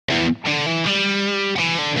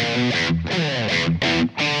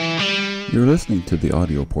You're listening to the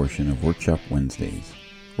audio portion of Workshop Wednesdays.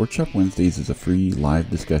 Workshop Wednesdays is a free live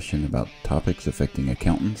discussion about topics affecting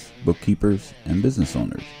accountants, bookkeepers, and business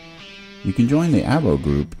owners. You can join the ABO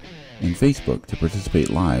group in Facebook to participate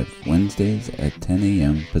live Wednesdays at 10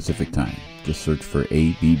 a.m. Pacific Time. Just search for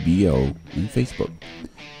ABBO in Facebook.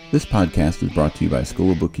 This podcast is brought to you by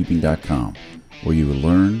Schoolofbookkeeping.com, where you will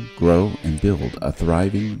learn, grow, and build a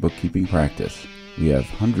thriving bookkeeping practice. We have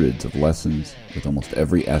hundreds of lessons with almost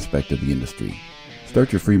every aspect of the industry.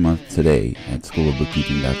 Start your free month today at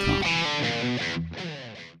Schoolofbookkeeping.com.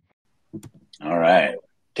 All right,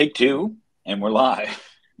 take two, and we're live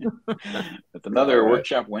with another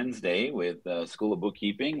Workshop Wednesday with School of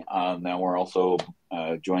Bookkeeping. Now we're also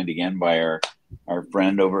joined again by our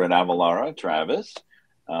friend over at Avalara, Travis,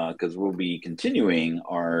 because we'll be continuing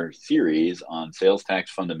our series on sales tax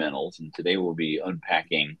fundamentals, and today we'll be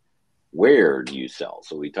unpacking where do you sell.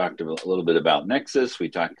 So we talked a little bit about Nexus. We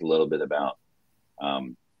talked a little bit about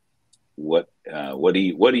what do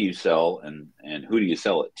you sell and who do you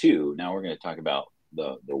sell it to. Now we're going to talk about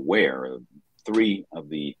the where.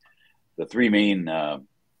 The three main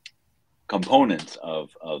components of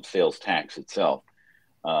sales tax itself.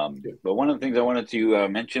 But one of the things I wanted to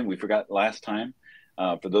mention, we forgot last time.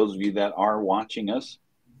 For those of you that are watching us,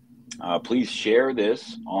 please share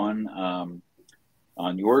this on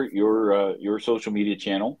your social media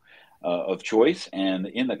channel of choice, and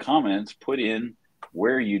in the comments put in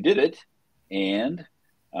where you did it, and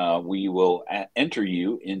we will enter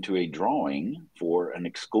you into a drawing for an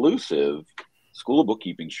exclusive School of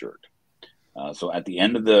Bookkeeping shirt. So at the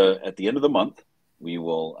end of the month, we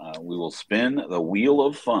will spin the wheel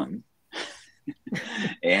of fun,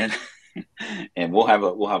 and we'll have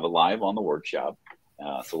a live on the workshop.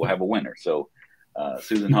 So we'll have a winner. So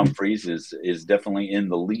Susan Humphreys is definitely in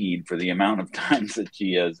the lead for the amount of times that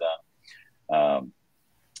she has. I'm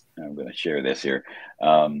going to share this here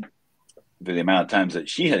for the amount of times that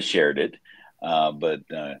she has shared it. But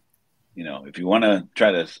if you want to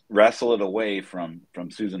try to wrestle it away from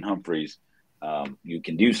Susan Humphreys, you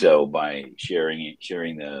can do so by sharing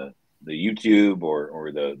the YouTube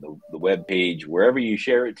or the web page, wherever you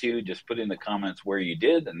share it to. Just put in the comments where you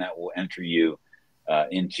did, and that will enter you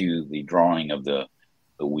into the drawing of the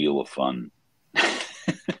wheel of fun.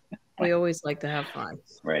 We always like to have fun,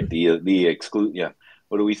 right? The exclude. Yeah.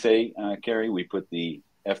 What do we say, Carrie? We put the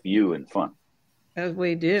FU in fun. As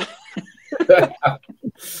we do.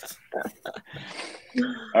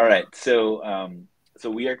 All right. So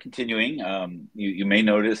we are continuing. You may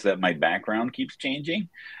notice that my background keeps changing.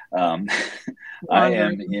 I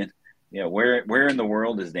am in. Yeah. Where in the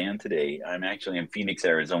world is Dan today? I'm actually in Phoenix,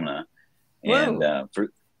 Arizona. And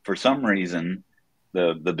for some reason,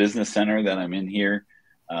 the business center that I'm in here,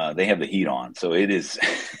 they have the heat on, so it is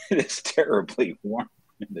terribly warm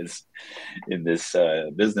in this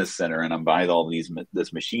business center, and I'm by all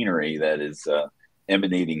this machinery that is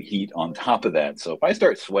emanating heat on top of that. So if I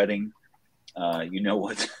start sweating, you know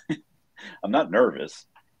what? I'm not nervous.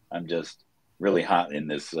 I'm just really hot in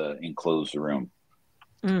this enclosed room.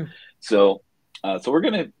 So we're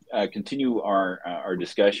going to continue our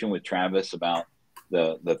discussion with Travis about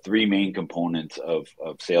the three main components of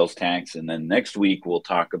sales tax, and then next week we'll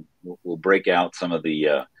break out some of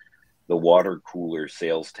the water cooler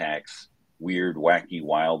sales tax, weird, wacky,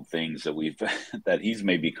 wild things that he's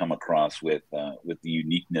maybe come across with the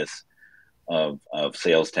uniqueness of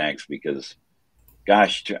sales tax. Because,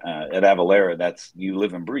 gosh, at Avalara, that's you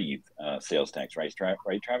live and breathe sales tax, right,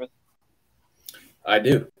 Travis? I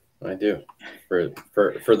do. For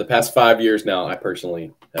the past 5 years now, I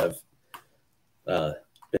personally have been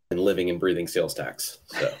living and breathing sales tax.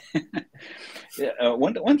 So,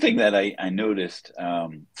 one thing that I noticed,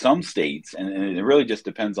 some states, and it really just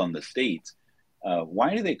depends on the states.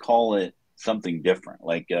 Why do they call it something different?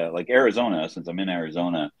 Like Arizona, since I'm in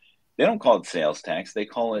Arizona, they don't call it sales tax; they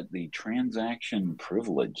call it the transaction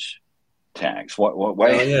privilege tax. Why?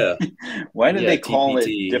 Why do they call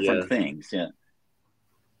TPT, it different things? Yeah.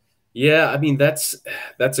 Yeah, I mean that's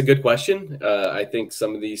a good question. I think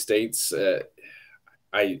some of these states,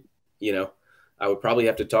 I would probably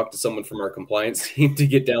have to talk to someone from our compliance team to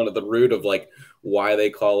get down to the root of like why they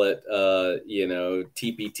call it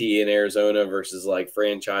TPT in Arizona versus like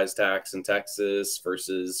franchise tax in Texas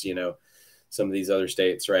versus some of these other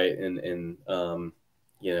states, right? And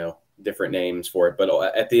different names for it. But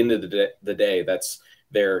at the end of the day, that's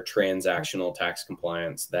their transactional tax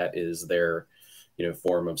compliance. That is their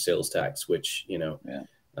form of sales tax, which,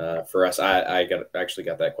 for us, I actually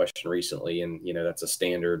got that question recently. And, that's a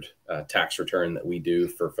standard tax return that we do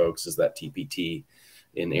for folks is that TPT.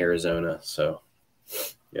 in Arizona. So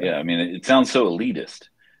yeah, I mean, it sounds so elitist,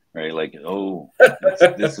 right? Like, oh,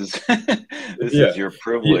 this is this Yeah. is your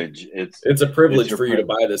privilege. It's a privilege your for you to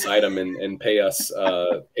buy this item and pay us,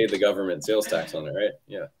 pay the government sales tax on it, right?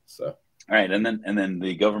 Yeah. So, all right, and then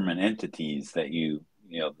the government entities that you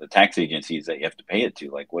know, the tax agencies that you have to pay it to,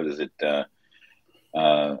 like, what is it?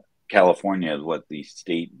 California is what, the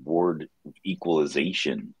State Board of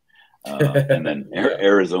Equalization, and then yeah.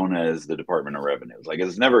 Arizona is the Department of Revenues. Like,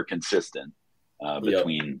 it's never consistent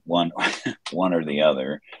between one or the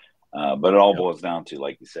other, but it all boils down to,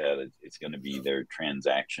 like you said, it's going to be their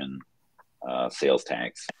transaction sales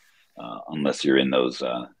tax, unless you're in those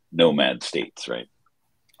nomad states, right?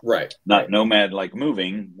 Right. Not right. nomad like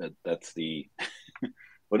moving. That's the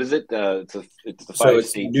what is it? It's the So five it's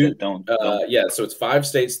states new, that don't. yeah, so it's 5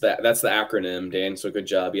 states that's the acronym, Dan. So good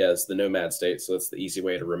job. Yeah, it's the nomad states. So that's the easy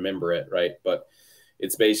way to remember it, right? But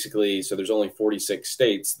it's basically, so there's only 46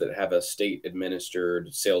 states that have a state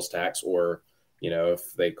administered sales tax, or, you know,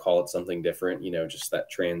 if they call it something different, you know, just that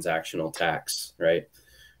transactional tax, right?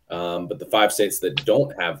 But the 5 states that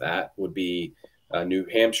don't have that would be New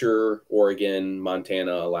Hampshire, Oregon,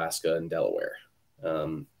 Montana, Alaska, and Delaware.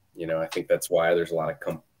 You know, I think that's why there's a lot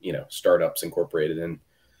of startups incorporated in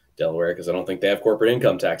Delaware, because I don't think they have corporate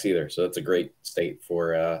income tax either. So it's a great state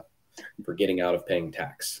for getting out of paying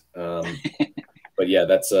tax. But yeah,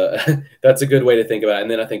 that's a good way to think about it.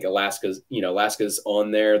 And then I think Alaska's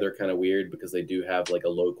on there. They're kind of weird because they do have like a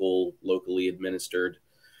locally administered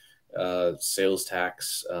sales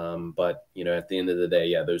tax. But, you know, at the end of the day,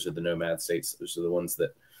 yeah, those are the nomad states. Those are the ones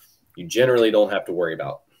that you generally don't have to worry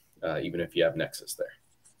about, even if you have Nexus there.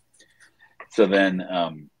 So then,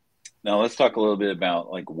 now let's talk a little bit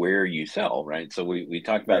about like where you sell, right? So we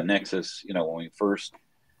talked about Nexus, you know, when we first,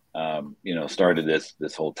 started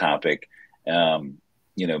this whole topic,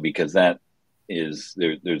 because that is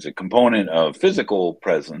there's a component of physical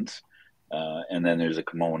presence, and then there's a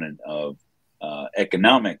component of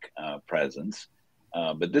economic presence.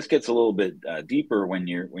 But this gets a little bit deeper when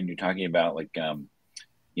you're talking about like,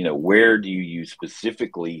 where do you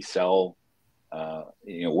specifically sell?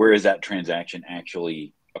 Where is that transaction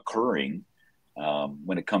actually occurring?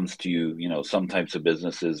 When it comes to, some types of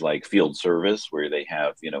businesses like field service, where they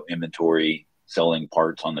have, inventory, selling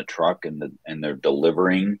parts on the truck, and they're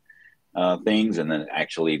delivering things, and then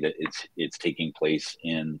actually that it's taking place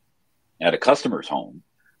at a customer's home,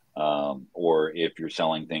 or if you're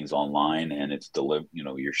selling things online and it's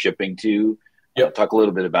you're shipping to. Talk a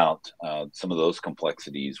little bit about some of those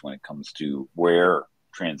complexities when it comes to where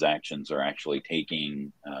transactions are actually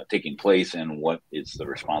taking place, and what is the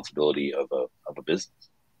responsibility of a business.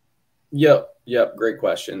 Yep. Great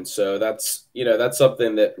question. So that's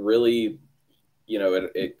something that really,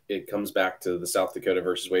 it comes back to the South Dakota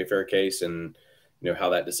versus Wayfair case, and, how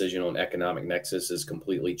that decision on economic nexus has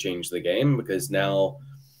completely changed the game, because now,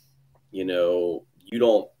 you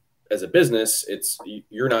don't, as a business,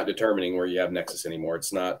 you're not determining where you have nexus anymore.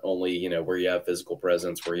 It's not only, where you have physical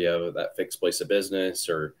presence, where you have that fixed place of business,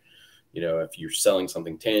 or, if you're selling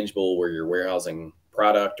something tangible, where you're warehousing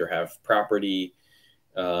product or have property,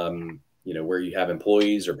 where you have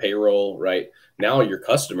employees or payroll, right? Now your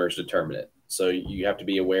customers determine it. So you have to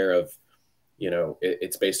be aware of,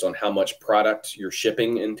 it's based on how much product you're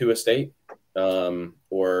shipping into a state,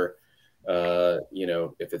 or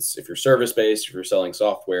if you're service based, if you're selling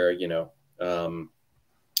software,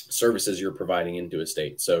 services you're providing into a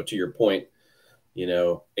state. So to your point,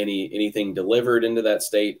 anything delivered into that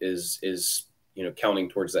state is counting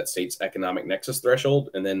towards that state's economic nexus threshold.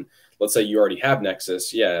 And then let's say you already have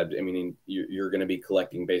nexus. Yeah. I mean, you're going to be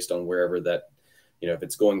collecting based on wherever that, if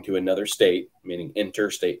it's going to another state, meaning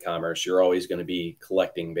interstate commerce, you're always going to be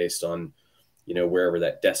collecting based on, wherever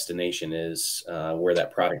that destination is, where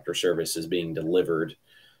that product or service is being delivered,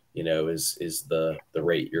 is the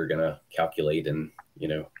rate you're going to calculate. And,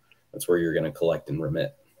 that's where you're going to collect and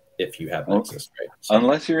remit if you have nexus, right? So,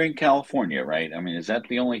 unless you're in California, right? I mean, is that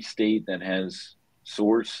the only state that has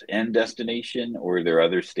source and destination, or are there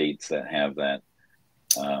other states that have that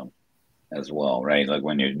as well, right? Like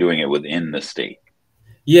when you're doing it within the state.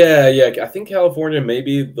 Yeah. I think California may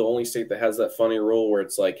be the only state that has that funny rule where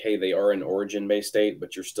it's like, hey, they are an origin-based state,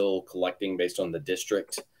 but you're still collecting based on the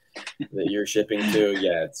district that you're shipping to.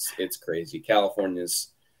 Yeah, it's crazy.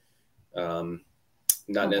 California's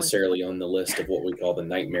not necessarily on the list of what we call the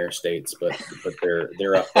nightmare states, but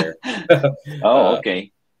they're up there. Oh,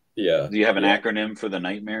 okay. Yeah. Do you have an acronym for the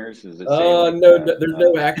nightmares? Does it say no, there's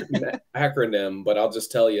no acronym, but I'll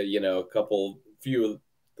just tell you, a couple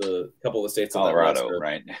of the states, Colorado, on that list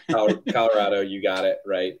right? Colorado, you got it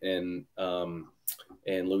right, and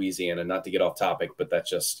in Louisiana, not to get off topic, but that's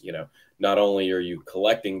just, not only are you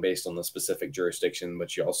collecting based on the specific jurisdiction,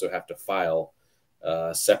 but you also have to file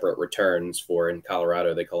separate returns for, in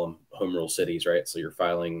Colorado, they call them home rule cities, right? So you're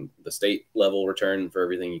filing the state level return for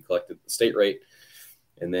everything you collected at the state rate.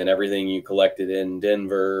 And then everything you collected in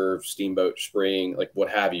Denver, Steamboat Spring, like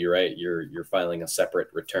what have you, right? You're filing a separate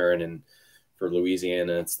return. And for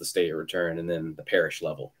Louisiana, it's the state return and then the parish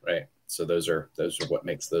level, right? So those are what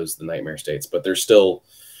makes those the nightmare states. But there's still,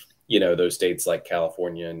 those states like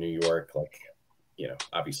California and New York, like,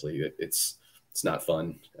 obviously it's not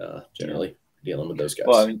fun generally dealing with those guys.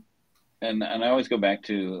 Well, I mean, and I always go back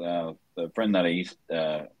to the friend that I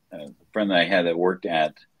had that worked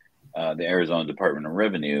at the Arizona Department of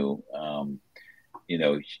Revenue.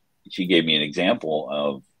 She gave me an example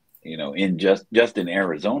of, in just in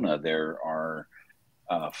Arizona, there are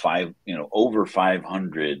over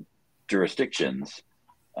 500 jurisdictions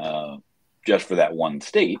just for that one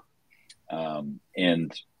state.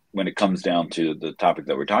 And when it comes down to the topic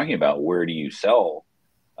that we're talking about, where do you sell?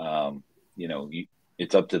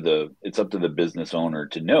 It's up to the business owner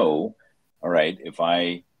to know. All right, if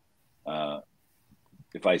I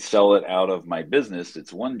sell it out of my business,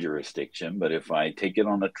 it's one jurisdiction. But if I take it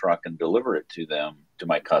on a truck and deliver it to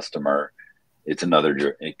my customer, it's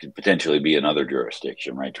another. It could potentially be another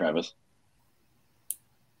jurisdiction, right, Travis?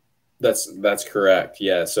 That's correct.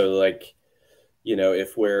 Yeah. So like,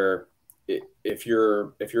 if you're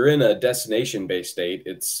in a destination-based state,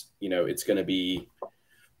 it's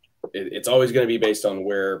it's always going to be based on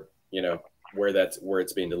where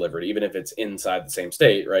it's being delivered, even if it's inside the same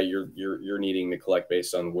state, right? You're needing to collect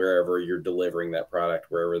based on wherever you're delivering that product,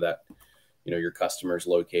 wherever that, your customer's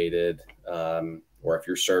located, or if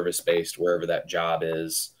you're service-based, wherever that job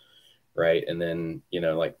is, right? And then,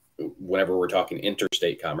 like whenever we're talking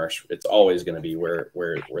interstate commerce, it's always going to be where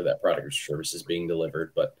that product or service is being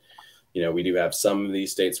delivered. But, we do have some of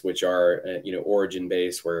these states which are,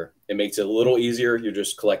 origin-based, where it makes it a little easier. You're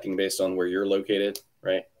just collecting based on where you're located,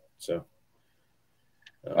 right? So.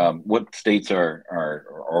 What states are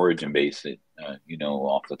origin based?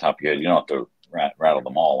 Off the top of your head, you don't have to rattle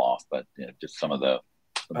them all off, but just some of the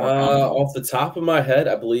more off the top of my head,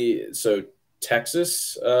 I believe so.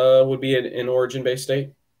 Texas would be an origin based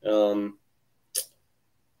state. Gosh,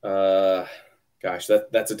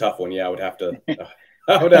 that's a tough one. Yeah, I would have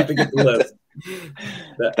to get the list.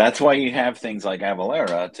 That's why you have things like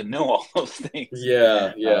Avalara to know all those things.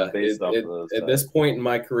 Yeah. Based off of those, at this point in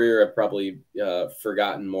my career, I've probably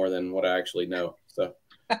forgotten more than what I actually know. So,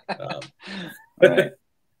 right.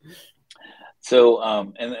 So,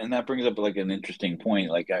 and that brings up like an interesting point.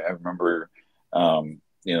 Like I remember,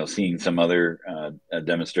 seeing some other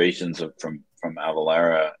demonstrations from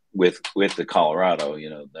Avalara with the Colorado.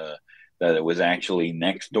 That it was actually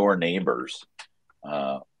next door neighbors.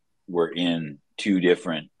 Were in two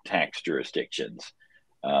different tax jurisdictions.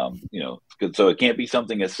 So it can't be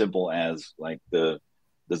something as simple as like the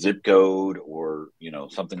zip code or,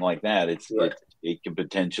 something like that. It can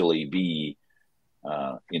potentially be,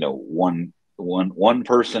 one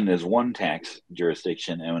person is one tax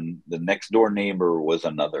jurisdiction and the next door neighbor was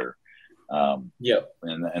another. Yep.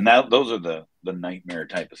 And those are the nightmare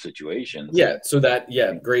type of situations. Yeah. So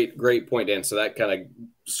great point, Dan. So that kind of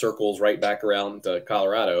circles right back around to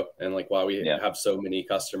Colorado and like why we have so many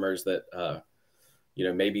customers that,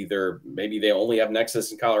 maybe they only have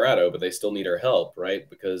Nexus in Colorado, but they still need our help, right?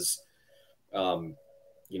 Because,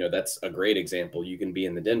 that's a great example. You can be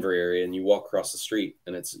in the Denver area and you walk across the street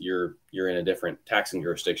and you're in a different taxing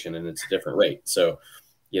jurisdiction and it's a different rate. So,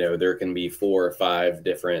 there can be 4 or 5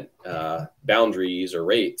 different boundaries or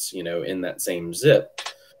rates, in that same zip,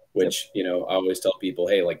 which, I always tell people,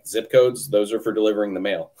 hey, like zip codes, those are for delivering the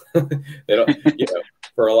mail. They don't,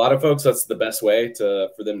 for a lot of folks, that's the best way for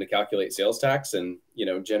them to calculate sales tax. And,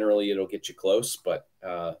 generally it'll get you close, but,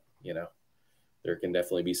 there can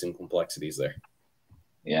definitely be some complexities there.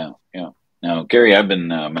 Yeah. Now, Gary, I've been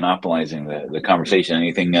monopolizing the conversation.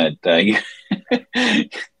 Anything that you...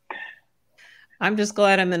 I'm just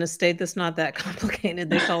glad I'm in a state that's not that complicated.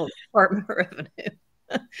 They call it Department of Revenue.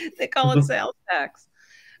 They call it sales tax.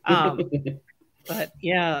 But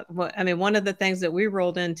yeah, one of the things that we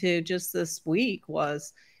rolled into just this week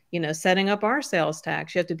was, setting up our sales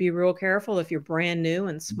tax. You have to be real careful if you're brand new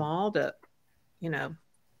and small to,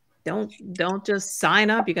 don't just sign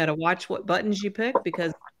up. You got to watch what buttons you pick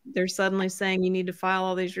because they're suddenly saying you need to file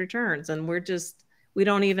all these returns. And we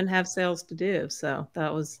don't even have sales to do. So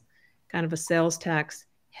that was kind of a sales tax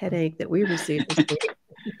headache that we received this week.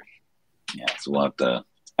 Yeah, so we'll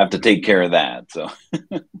have to take care of that. So,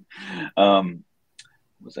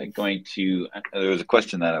 was I going to? There was a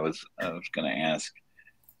question that I was going to ask.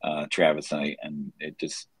 Travis, and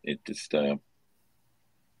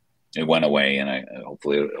it went away, and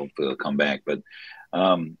hopefully it'll come back. But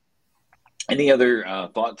any other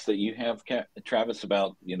thoughts that you have, Travis,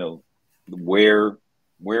 about where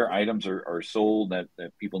items are sold that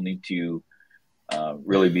people need to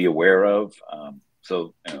really be aware of?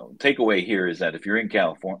 So takeaway here is that if you're in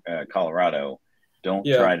Colorado, don't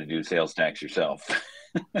try to do sales tax yourself.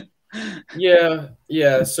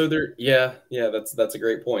 Yeah. So that's a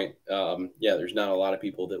great point. There's not a lot of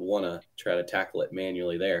people that want to try to tackle it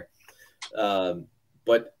manually there.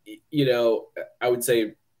 But I would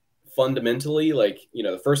say fundamentally, like,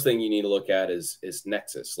 the first thing you need to look at is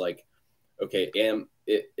nexus. Like, okay,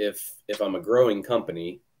 if I'm a growing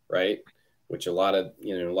company, right, which a lot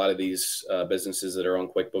of these businesses that are on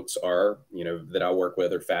QuickBooks are, that I work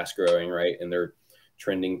with, are fast growing, right, and they're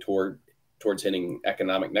trending towards hitting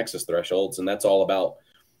economic nexus thresholds. And that's all about,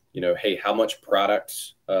 hey, how much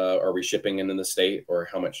product are we shipping into the state, or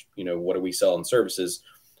how much, what do we sell in services?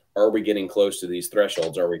 Are we getting close to these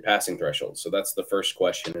thresholds? Are we passing thresholds? So that's the first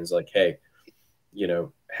question, is like, hey,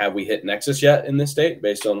 have we hit nexus yet in this state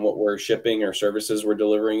based on what we're shipping or services we're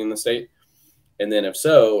delivering in the state? And then if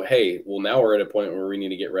so, hey, well, now we're at a point where we need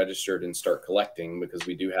to get registered and start collecting, because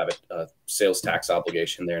we do have a sales tax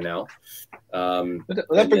obligation there now.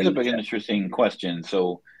 That brings up an interesting question.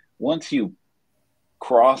 So once you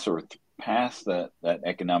cross or pass that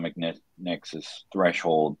economic nexus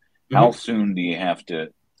threshold, how soon do you have to,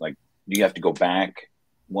 do you have to go back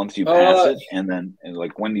once you pass it? And then,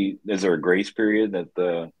 is there a grace period that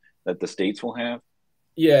the states will have?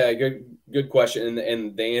 Yeah, good question.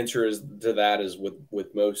 And the answer to that is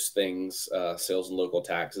with most things, sales and local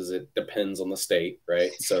taxes, it depends on the state,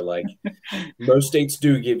 right? So like most states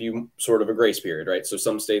do give you sort of a grace period, right? So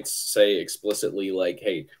some states say explicitly, like,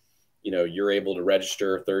 hey, you're able to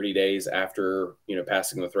register 30 days after,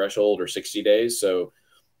 passing the threshold, or 60 days. So,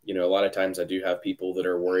 a lot of times I do have people that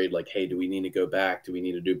are worried, like, hey, do we need to go back? Do we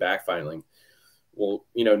need to do back filing? Well,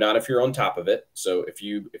 not if you're on top of it. So if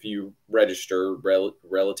you register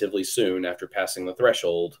relatively soon after passing the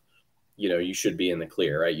threshold, you should be in the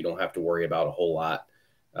clear, right? You don't have to worry about a whole lot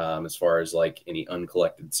as far as like any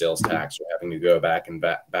uncollected sales tax, or having to go back and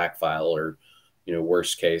back file, or,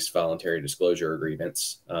 worst case, voluntary disclosure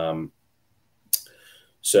agreements.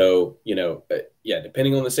 So,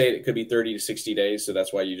 depending on the state, it could be 30 to 60 days. So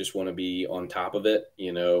that's why you just want to be on top of it,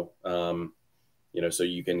 so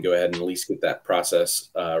you can go ahead and at least get that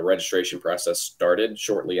registration process started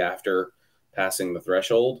shortly after passing the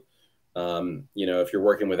threshold. If you're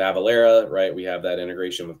working with Avalara, right, we have that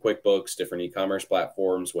integration with QuickBooks, different e-commerce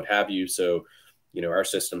platforms, what have you. So, our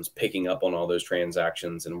system's picking up on all those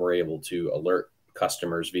transactions, and we're able to alert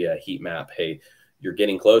customers via heat map. Hey, you're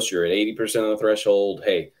getting close. You're at 80% of the threshold.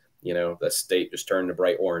 Hey, the state just turned to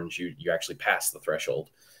bright orange. You actually passed the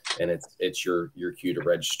threshold, and it's your cue to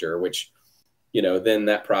register, which, then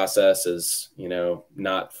that process is,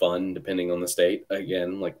 not fun depending on the state.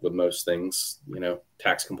 Again, like with most things,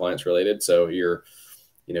 tax compliance related. So you're,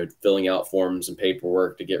 filling out forms and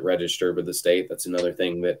paperwork to get registered with the state. That's another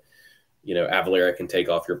thing that, Avalara can take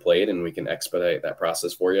off your plate, and we can expedite that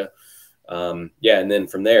process for you. And then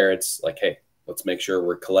from there, it's like, hey, let's make sure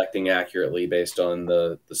we're collecting accurately based on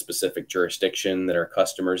the specific jurisdiction that our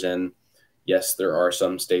customer's in. Yes, there are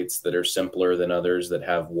some states that are simpler than others that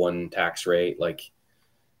have one tax rate. Like,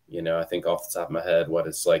 I think off the top of my head, what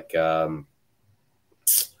it's like, I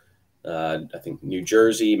think New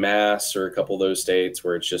Jersey, Mass, or a couple of those states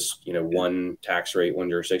where it's just, one tax rate, one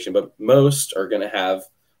jurisdiction. But most are going to have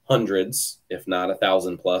hundreds, if not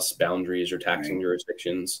 1,000 plus boundaries or taxing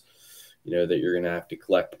jurisdictions, that you're going to have to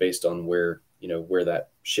collect based on where that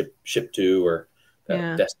ship to, or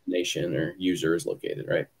that destination or user is located,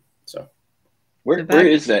 right? So where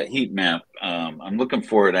is that heat map? I'm looking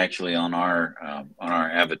for it actually on our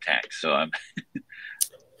Avatax.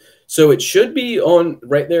 So it should be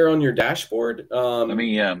right there on your dashboard. Let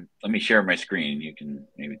me share my screen. You can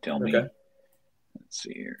maybe tell me. Okay. Let's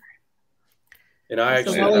see here. And I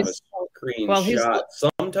actually have a screenshot.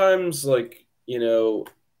 Sometimes, like,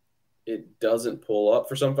 it doesn't pull up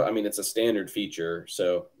for some. I mean, it's a standard feature,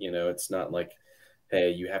 so it's not like,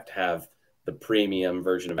 hey, you have to have the premium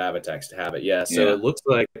version of Avatax to have it. So it looks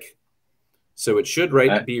like, so it should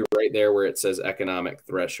be right there where it says economic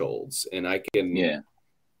thresholds, and I can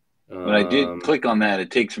when I did click on that,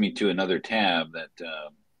 it takes me to another tab that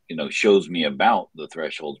shows me about the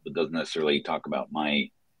thresholds, but doesn't necessarily talk about my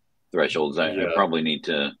thresholds. I probably need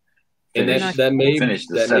to finish, that may be,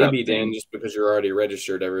 Dan, thing. just because you're already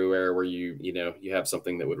registered everywhere where you have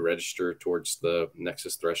something that would register towards the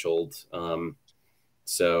nexus threshold.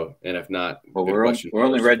 So, and if not, well, we're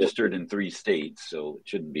only registered in 3 states, so it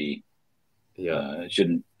shouldn't be. Yeah, it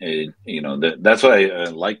shouldn't. You know, that's what I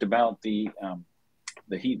liked about the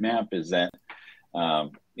heat map is that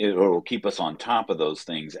it will keep us on top of those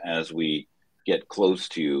things as we get close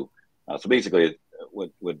to. So basically,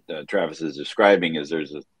 what Travis is describing is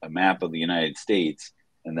there's a map of the United States,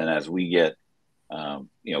 and then as we get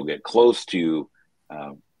get close to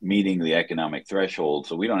meeting the economic threshold,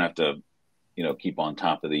 so we don't have to keep on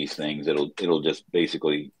top of these things. It'll just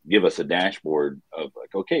basically give us a dashboard of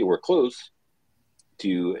like, okay, we're close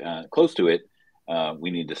to it.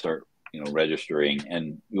 We need to start registering,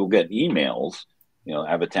 and you'll get emails.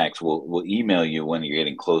 Avatax will email you when you're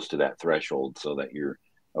getting close to that threshold, so that you're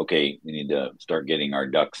okay. We need to start getting our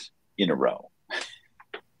ducks in a row.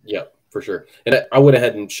 Yeah, for sure. And I went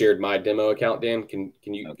ahead and shared my demo account. Dan, can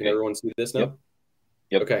everyone see this now?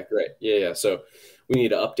 Yep. Okay, great. Yeah. So we need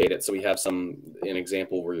to update it so we have an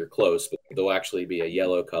example where you're close, but there'll actually be a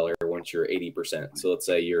yellow color once you're 80%. So let's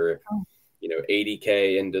say you're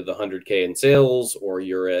 80K into the 100K in sales, or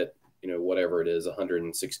you're at whatever it is,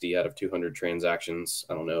 160 out of 200 transactions.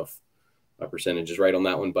 I don't know if my percentage is right on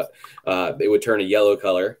that one, but it would turn a yellow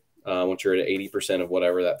color once you're at 80% of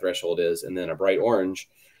whatever that threshold is, and then a bright orange.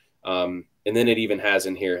 And then it even has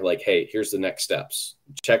in here like, hey, here's the next steps.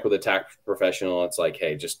 Check with a tax professional. It's like,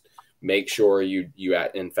 hey, just make sure you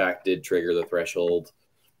in fact did trigger the threshold.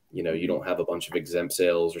 You don't have a bunch of exempt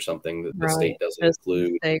sales or something that the state doesn't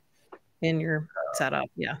include in your setup.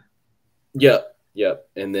 Yeah. Yep.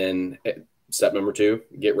 And then step number 2,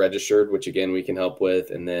 get registered, which again, we can help with,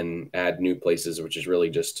 and then add new places, which is really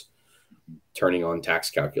just turning on tax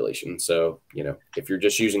calculation. So, if you're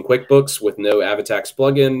just using QuickBooks with no Avatax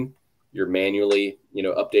plugin, you're manually,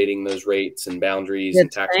 updating those rates and boundaries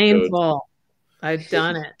and tax painful. codes. I've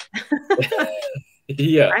done it.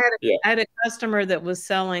 Yeah. I had a customer that was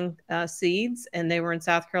selling seeds, and they were in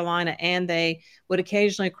South Carolina, and they would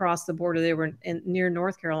occasionally cross the border. They were near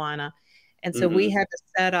North Carolina. And so we had to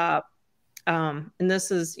set up, and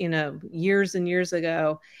this is, years and years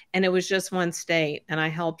ago, and it was just one state. And I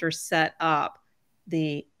helped her set up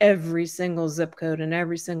every single zip code and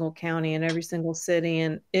every single county and every single city.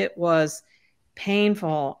 And it was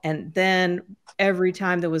painful. And then every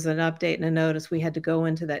time there was an update and a notice, we had to go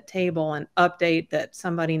into that table and update that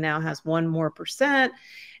somebody now has 1% more.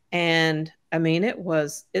 And I mean,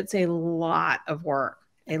 it's a lot of work.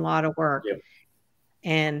 Yep.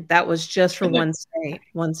 And that was just for one state.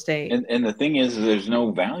 And the thing is, there's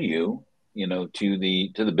no value, to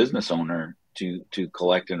the business owner to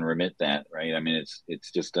collect and remit that, right? I mean,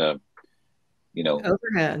 it's just a,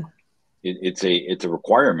 overhead. It's a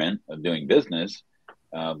requirement of doing business,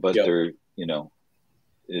 but there's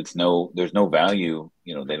no value.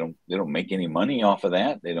 They don't make any money off of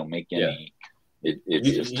that. They don't make any. It's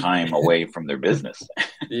just time away from their business.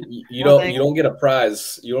 You don't get a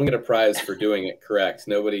prize. You don't get a prize for doing it correct.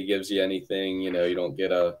 Nobody gives you anything. You don't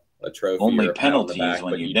get a trophy. Only penalties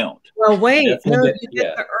when you don't. Well, wait. No, you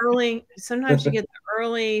get the early. Sometimes you get the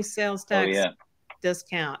early sales tax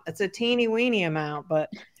discount. It's a teeny weeny amount, but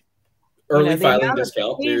early filing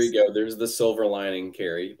discount. There you go. There's the silver lining,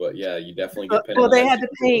 Carrie. But yeah, you definitely get penalized. Well, they had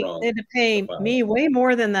to pay me way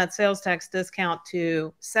more than that sales tax discount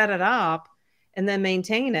to set it up and then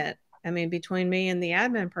maintain it. I mean, between me and the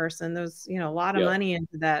admin person, there's, a lot of money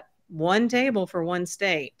into that one table for one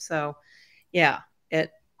state. So yeah, and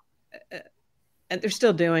they're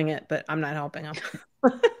still doing it, but I'm not helping them.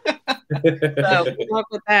 So good luck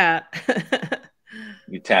with that.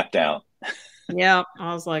 You tapped out. Yeah.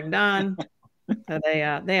 I was like, done. So they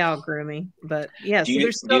outgrew me, but so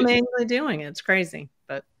they're still manually doing it. It's crazy,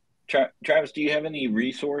 but Travis, do you have any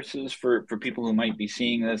resources for people who might be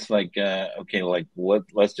seeing this? Like,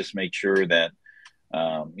 let's just make sure that,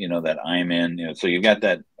 that I'm in, so you've got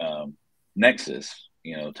that nexus,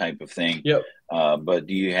 type of thing. Yep. But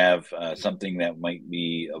do you have something that might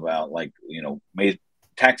be about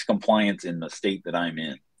tax compliance in the state that I'm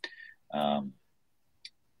in?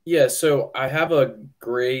 So I have a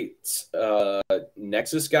great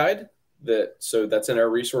Nexus guide that's in our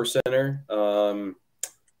resource center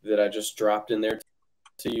that I just dropped in there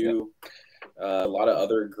to you. A lot of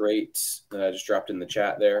other great that I just dropped in the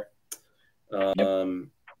chat there. And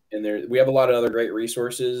we have a lot of other great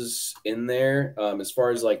resources in there as far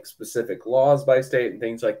as like specific laws by state and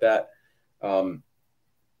things like that.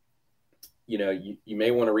 You may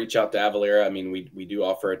want to reach out to Avalara. I mean, we do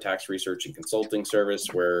offer a tax research and consulting service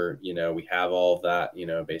where, we have all of that,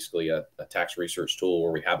 basically a tax research tool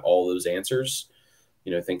where we have all those answers.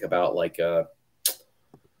 Think about like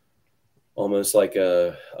almost like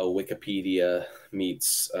a Wikipedia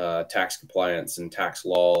meets tax compliance and tax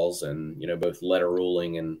laws, and both letter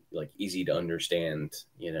ruling and like easy to understand.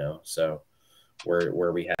 So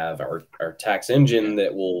where we have our tax engine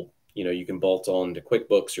that will you can bolt on to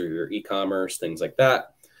QuickBooks or your e-commerce, things like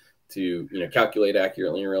that, to calculate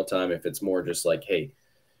accurately in real time. If it's more just like, hey,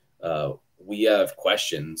 we have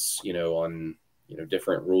questions on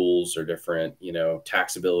different rules or different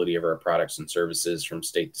taxability of our products and services from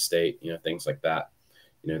state to state, things like that,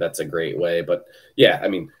 that's a great way. But yeah, I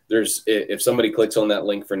mean, if somebody clicks on that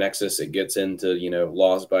link for Nexus, it gets into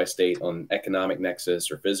laws by state on economic nexus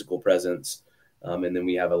or physical presence. And then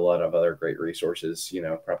we have a lot of other great resources,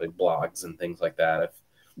 probably blogs and things like that. If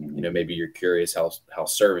maybe you're curious how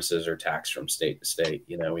services are taxed from state to state,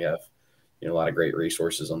 we have a lot of great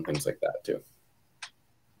resources on things like that too.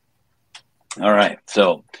 All right,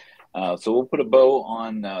 so we'll put a bow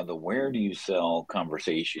on the where do you sell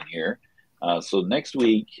conversation here. So next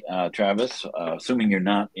week, Travis, assuming you're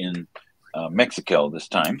not in Mexico this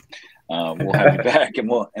time, we'll have you back, and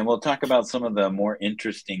we'll talk about some of the more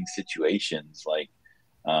interesting situations, like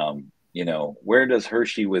where does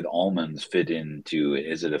Hershey with almonds fit into?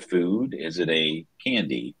 Is it a food? Is it a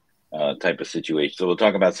candy type of situation? So we'll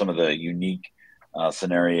talk about some of the unique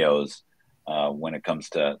scenarios when it comes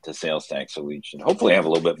to sales tax. So we should hopefully have a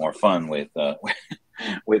little bit more fun with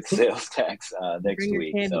sales tax next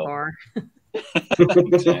week. Candy bar.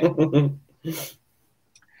 Exactly.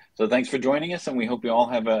 So thanks for joining us, and we hope you all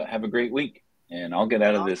have a great week. And I'll get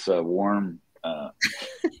out of this warm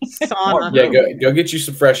sauna. Yeah, go get you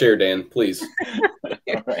some fresh air, Dan, please.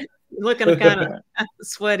 All right. You're looking kind of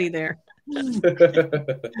sweaty there. All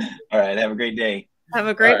right. Have a great day. Have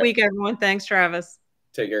a great week, everyone. Thanks, Travis.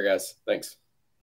 Take care, guys. Thanks.